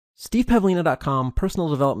StevePavlina.com, Personal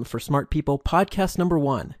Development for Smart People, podcast number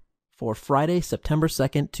 1 for Friday, September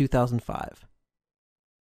 2nd, 2005.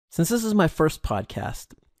 Since this is my first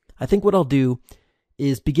podcast, I think what I'll do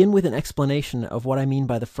is begin with an explanation of what I mean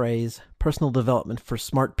by the phrase personal development for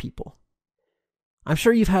smart people. I'm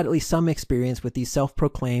sure you've had at least some experience with these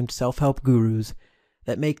self-proclaimed self-help gurus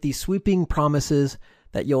that make these sweeping promises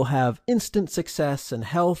that you'll have instant success and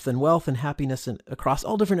health and wealth and happiness across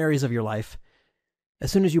all different areas of your life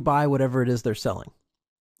as soon as you buy whatever it is they're selling.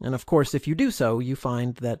 And of course, if you do so, you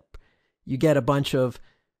find that you get a bunch of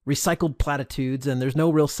recycled platitudes and there's no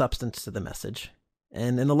real substance to the message.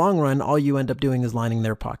 And in the long run, all you end up doing is lining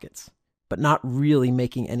their pockets, but not really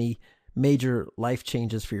making any major life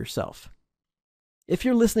changes for yourself. If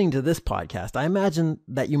you're listening to this podcast, I imagine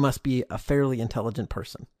that you must be a fairly intelligent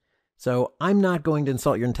person. So I'm not going to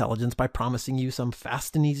insult your intelligence by promising you some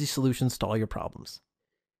fast and easy solutions to all your problems.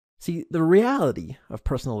 See, the reality of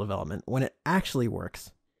personal development, when it actually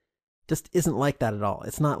works, just isn't like that at all.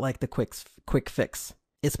 It's not like the quick fix.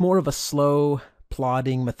 It's more of a slow,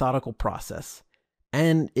 plodding, methodical process.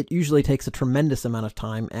 And it usually takes a tremendous amount of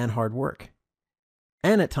time and hard work.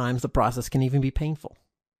 And at times, the process can even be painful.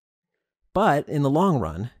 But in the long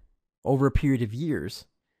run, over a period of years,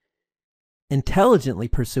 intelligently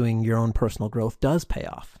pursuing your own personal growth does pay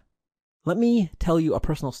off. Let me tell you a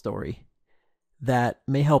personal story that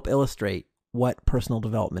may help illustrate what personal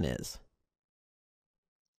development is.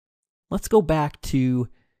 Let's go back to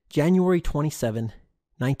January 27,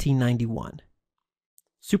 1991,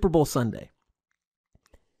 Super Bowl Sunday.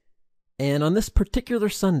 And on this particular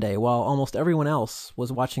Sunday, while almost everyone else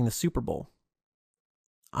was watching the Super Bowl,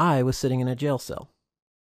 I was sitting in a jail cell.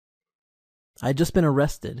 I had just been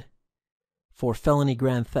arrested for felony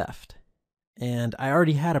grand theft, and I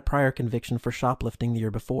already had a prior conviction for shoplifting the year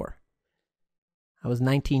before. I was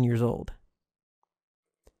 19 years old.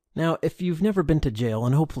 Now, if you've never been to jail,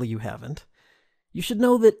 and hopefully you haven't, you should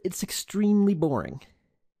know that it's extremely boring.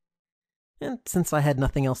 And since I had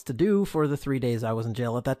nothing else to do for the 3 days I was in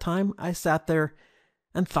jail at that time, I sat there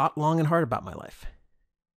and thought long and hard about my life.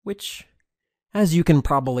 Which, as you can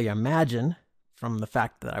probably imagine from the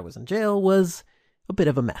fact that I was in jail, was a bit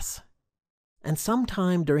of a mess. And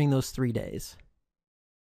sometime during those 3 days,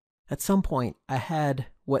 at some point, I had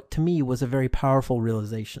what to me was a very powerful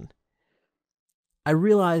realization. I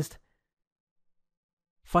realized,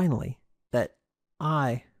 finally, that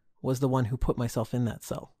I was the one who put myself in that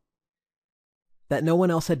cell. That no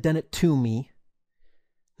one else had done it to me.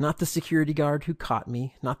 Not the security guard who caught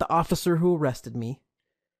me, not the officer who arrested me,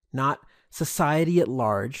 not society at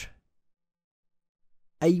large.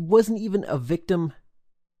 I wasn't even a victim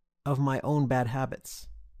of my own bad habits.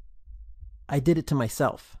 I did it to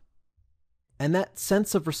myself. And that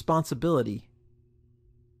sense of responsibility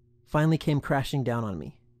finally came crashing down on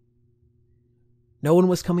me. No one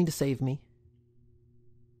was coming to save me.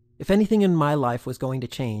 If anything in my life was going to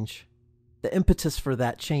change, the impetus for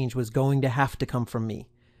that change was going to have to come from me.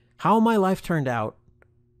 How my life turned out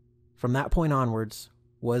from that point onwards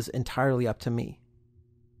was entirely up to me.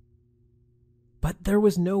 But there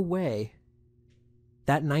was no way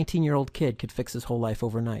that 19-year-old kid could fix his whole life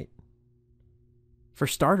overnight. For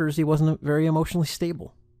starters, he wasn't very emotionally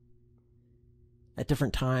stable. At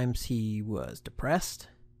different times, he was depressed,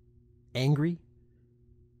 angry,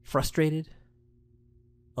 frustrated,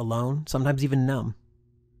 alone, sometimes even numb.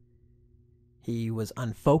 He was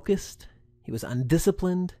unfocused, he was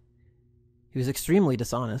undisciplined, he was extremely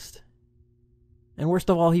dishonest, and worst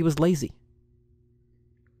of all, he was lazy.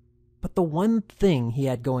 But the one thing he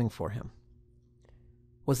had going for him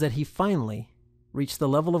was that he finally reached the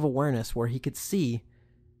level of awareness where he could see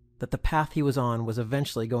that the path he was on was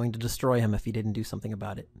eventually going to destroy him if he didn't do something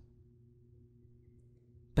about it.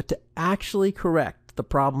 But to actually correct the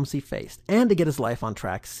problems he faced and to get his life on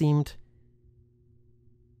track seemed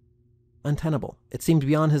untenable. It seemed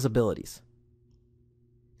beyond his abilities.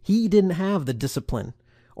 He didn't have the discipline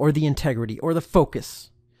or the integrity or the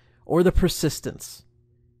focus or the persistence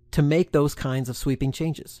to make those kinds of sweeping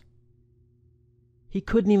changes. He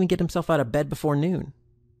couldn't even get himself out of bed before noon.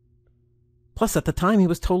 Plus, at the time, he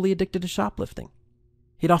was totally addicted to shoplifting.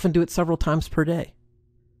 He'd often do it several times per day.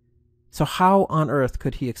 So how on earth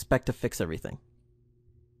could he expect to fix everything?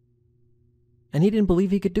 And he didn't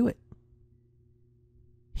believe he could do it.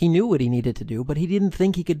 He knew what he needed to do, but he didn't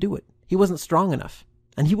think he could do it. He wasn't strong enough.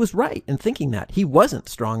 And he was right in thinking that. He wasn't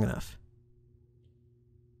strong enough.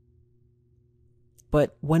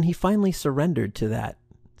 But when he finally surrendered to that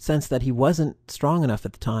sense that he wasn't strong enough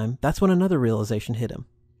at the time, that's when another realization hit him.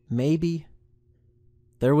 Maybe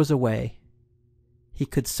there was a way he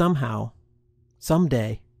could somehow,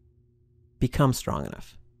 someday, become strong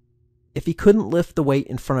enough. if he couldn't lift the weight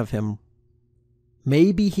in front of him,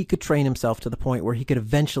 maybe he could train himself to the point where he could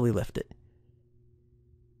eventually lift it.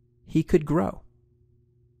 He could grow.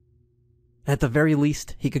 At the very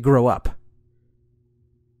least, he could grow up.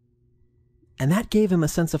 And that gave him a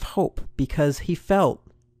sense of hope because he felt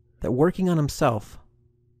that working on himself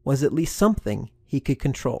was at least something he could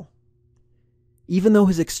control, even though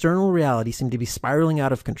his external reality seemed to be spiraling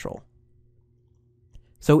out of control.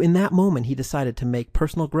 So in that moment, he decided to make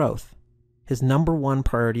personal growth his number one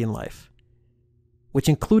priority in life, which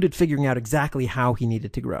included figuring out exactly how he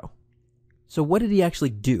needed to grow. So what did he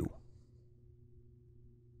actually do?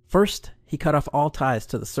 First, he cut off all ties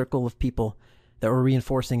to the circle of people that were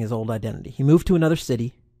reinforcing his old identity. He moved to another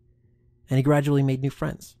city, and he gradually made new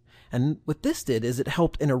friends. And what this did is it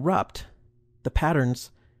helped interrupt the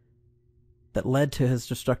patterns that led to his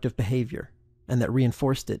destructive behavior and that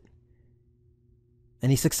reinforced it.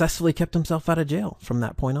 And he successfully kept himself out of jail from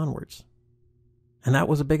that point onwards. And that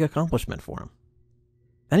was a big accomplishment for him.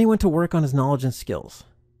 Then he went to work on his knowledge and skills.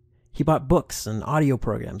 He bought books and audio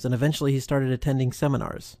programs, and eventually he started attending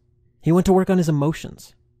seminars. He went to work on his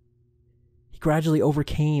emotions. He gradually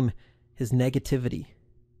overcame his negativity,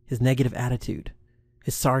 his negative attitude,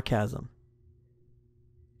 his sarcasm.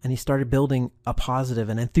 And he started building a positive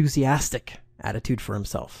and enthusiastic attitude for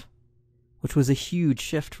himself, which was a huge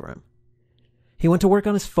shift for him. He went to work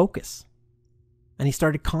on his focus, and he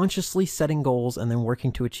started consciously setting goals and then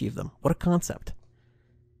working to achieve them. What a concept.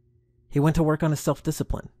 He went to work on his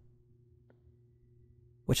self-discipline,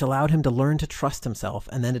 which allowed him to learn to trust himself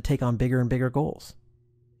and then to take on bigger and bigger goals.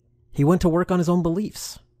 He went to work on his own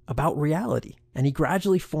beliefs about reality, and he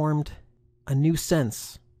gradually formed a new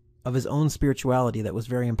sense of his own spirituality that was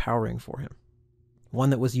very empowering for him, one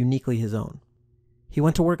that was uniquely his own. He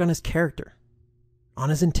went to work on his character, on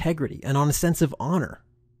his integrity, and on a sense of honor,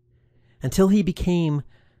 until he became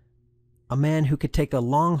a man who could take a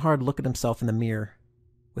long, hard look at himself in the mirror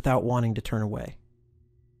without wanting to turn away.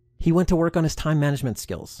 He went to work on his time management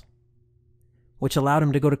skills, which allowed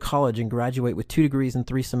him to go to college and graduate with 2 degrees in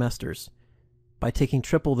 3 semesters by taking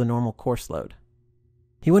triple the normal course load.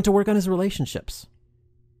 He went to work on his relationships,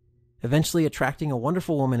 eventually attracting a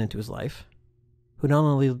wonderful woman into his life, who not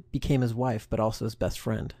only became his wife, but also his best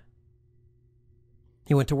friend.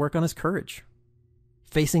 He went to work on his courage,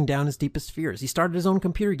 facing down his deepest fears. He started his own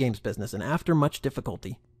computer games business, and after much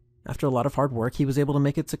difficulty, after a lot of hard work, he was able to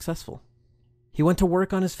make it successful. He went to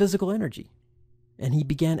work on his physical energy, and he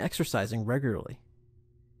began exercising regularly.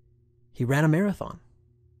 He ran a marathon.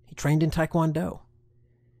 He trained in Taekwondo.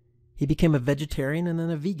 He became a vegetarian and then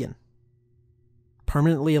a vegan,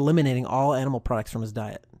 permanently eliminating all animal products from his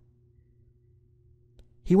diet.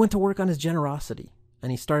 He went to work on his generosity,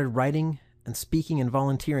 and he started writing and speaking and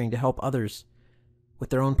volunteering to help others with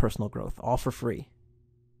their own personal growth, all for free.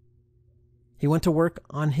 He went to work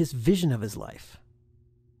on his vision of his life.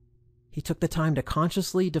 He took the time to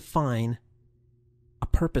consciously define a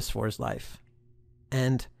purpose for his life,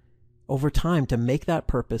 and over time to make that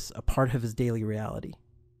purpose a part of his daily reality,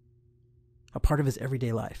 a part of his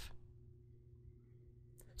everyday life.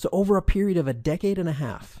 So over a period of a decade and a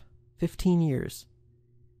half, 15 years,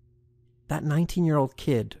 that 19-year-old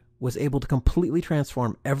kid was able to completely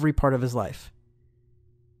transform every part of his life.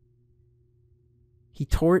 He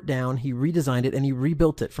tore it down, he redesigned it, and he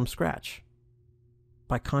rebuilt it from scratch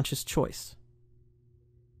by conscious choice.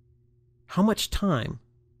 How much time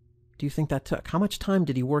do you think that took? How much time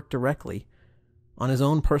did he work directly on his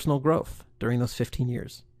own personal growth during those 15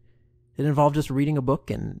 years? Did it involve just reading a book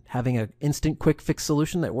and having an instant quick fix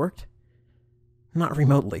solution that worked? Not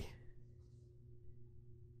remotely.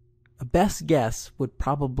 A best guess would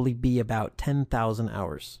probably be about 10,000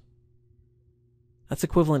 hours. That's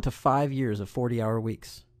equivalent to 5 years of 40-hour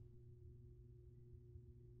weeks.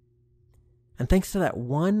 And thanks to that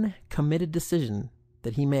one committed decision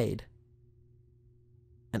that he made,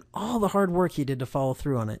 and all the hard work he did to follow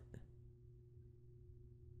through on it,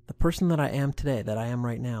 the person that I am today, that I am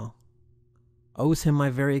right now, owes him my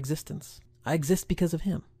very existence. I exist because of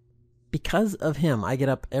him. Because of him, I get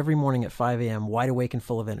up every morning at 5 a.m. wide awake and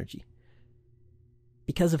full of energy.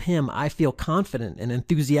 Because of him, I feel confident and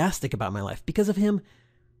enthusiastic about my life. Because of him,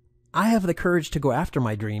 I have the courage to go after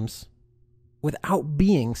my dreams without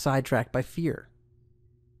being sidetracked by fear.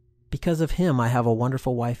 Because of him, I have a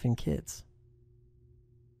wonderful wife and kids.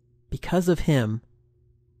 Because of him,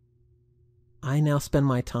 I now spend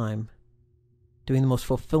my time doing the most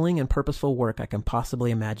fulfilling and purposeful work I can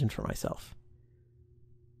possibly imagine for myself.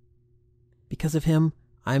 Because of him,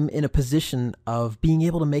 I'm in a position of being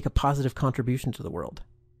able to make a positive contribution to the world.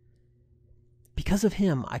 Because of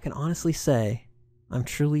him, I can honestly say I'm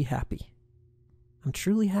truly happy. I'm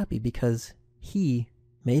truly happy because he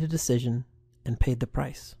made a decision and paid the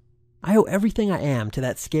price. I owe everything I am to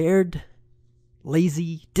that scared,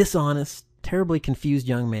 lazy, dishonest, terribly confused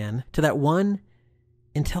young man, to that one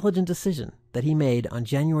intelligent decision that he made on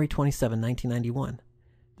January 27, 1991.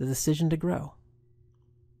 The decision to grow.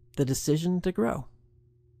 The decision to grow.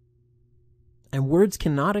 And words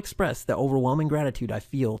cannot express the overwhelming gratitude I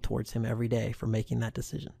feel towards him every day for making that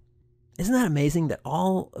decision. Isn't that amazing that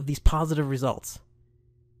all of these positive results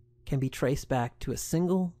can be traced back to a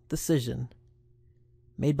single decision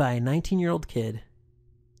made by a 19-year-old kid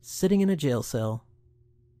sitting in a jail cell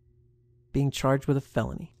being charged with a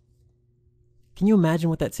felony? Can you imagine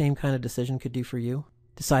what that same kind of decision could do for you?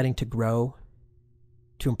 Deciding to grow,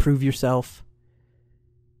 to improve yourself,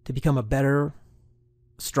 to become a better,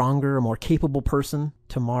 stronger, a more capable person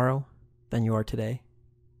tomorrow than you are today.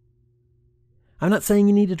 I'm not saying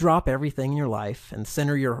you need to drop everything in your life and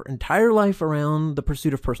center your entire life around the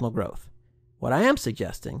pursuit of personal growth. What I am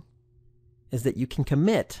suggesting is that you can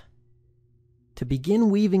commit to begin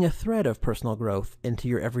weaving a thread of personal growth into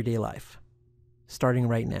your everyday life, starting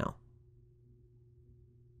right now.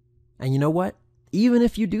 And you know what? Even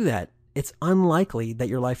if you do that, it's unlikely that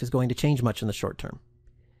your life is going to change much in the short term.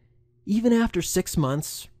 Even after 6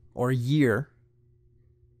 months or a year,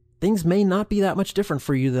 things may not be that much different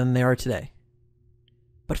for you than they are today.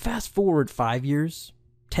 But fast forward 5 years,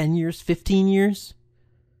 10 years, 15 years,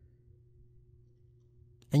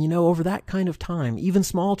 and you know, over that kind of time, even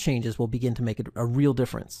small changes will begin to make a real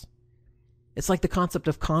difference. It's like the concept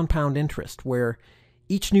of compound interest, where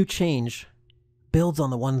each new change builds on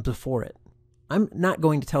the ones before it. I'm not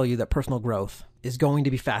going to tell you that personal growth is going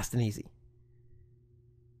to be fast and easy.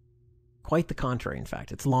 Quite the contrary, in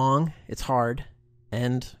fact. It's long, it's hard,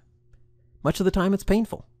 and much of the time it's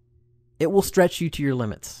painful. It will stretch you to your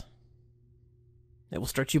limits. It will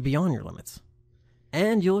stretch you beyond your limits.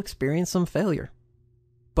 And you'll experience some failure.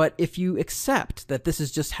 But if you accept that this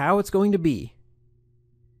is just how it's going to be,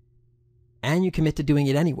 and you commit to doing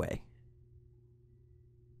it anyway,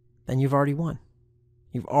 then you've already won.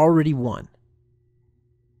 You've already won.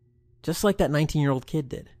 Just like that 19-year-old kid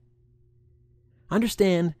did.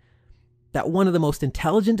 Understand that one of the most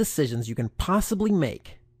intelligent decisions you can possibly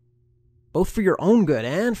make, both for your own good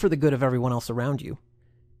and for the good of everyone else around you,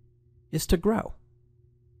 is to grow.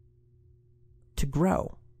 To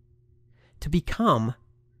grow. To become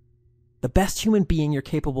the best human being you're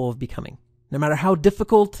capable of becoming, no matter how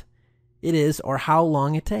difficult it is or how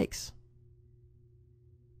long it takes.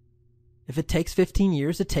 If it takes 15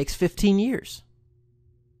 years, it takes 15 years.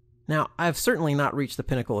 Now, I've certainly not reached the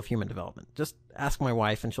pinnacle of human development. Just ask my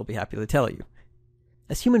wife and she'll be happy to tell you.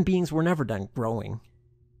 As human beings, we're never done growing.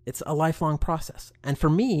 It's a lifelong process. And for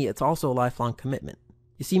me, it's also a lifelong commitment.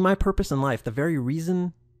 You see, my purpose in life, the very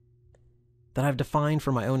reason that I've defined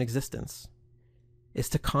for my own existence, is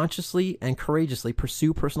to consciously and courageously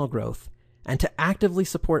pursue personal growth and to actively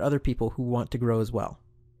support other people who want to grow as well.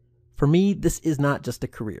 For me, this is not just a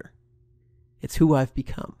career. It's who I've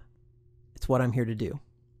become. It's what I'm here to do.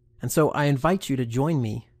 And so I invite you to join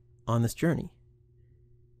me on this journey.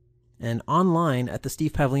 And online at the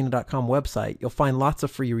stevepavlina.com website, you'll find lots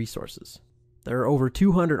of free resources. There are over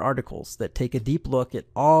 200 articles that take a deep look at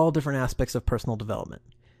all different aspects of personal development.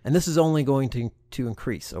 And this is only going to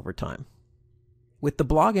increase over time. With the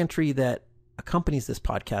blog entry that accompanies this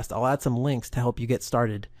podcast, I'll add some links to help you get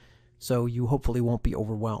started so you hopefully won't be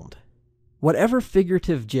overwhelmed. Whatever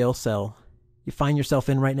figurative jail cell you find yourself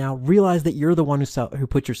in right now, realize that you're the one who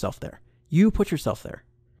put yourself there. You put yourself there.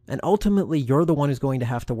 And ultimately, you're the one who's going to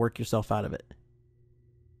have to work yourself out of it.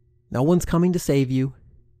 No one's coming to save you,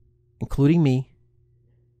 including me.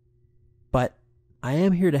 But I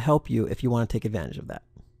am here to help you if you want to take advantage of that.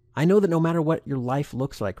 I know that no matter what your life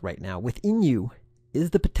looks like right now, within you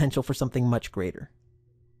is the potential for something much greater.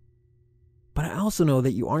 But I also know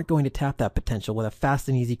that you aren't going to tap that potential with a fast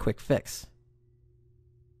and easy quick fix.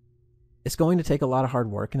 It's going to take a lot of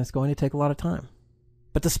hard work and it's going to take a lot of time.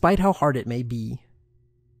 But despite how hard it may be,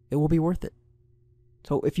 it will be worth it.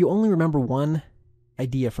 So if you only remember one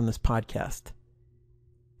idea from this podcast,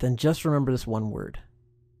 then just remember this one word.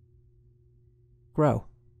 Grow.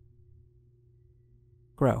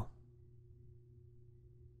 Grow.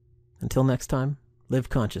 Until next time, live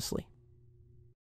consciously.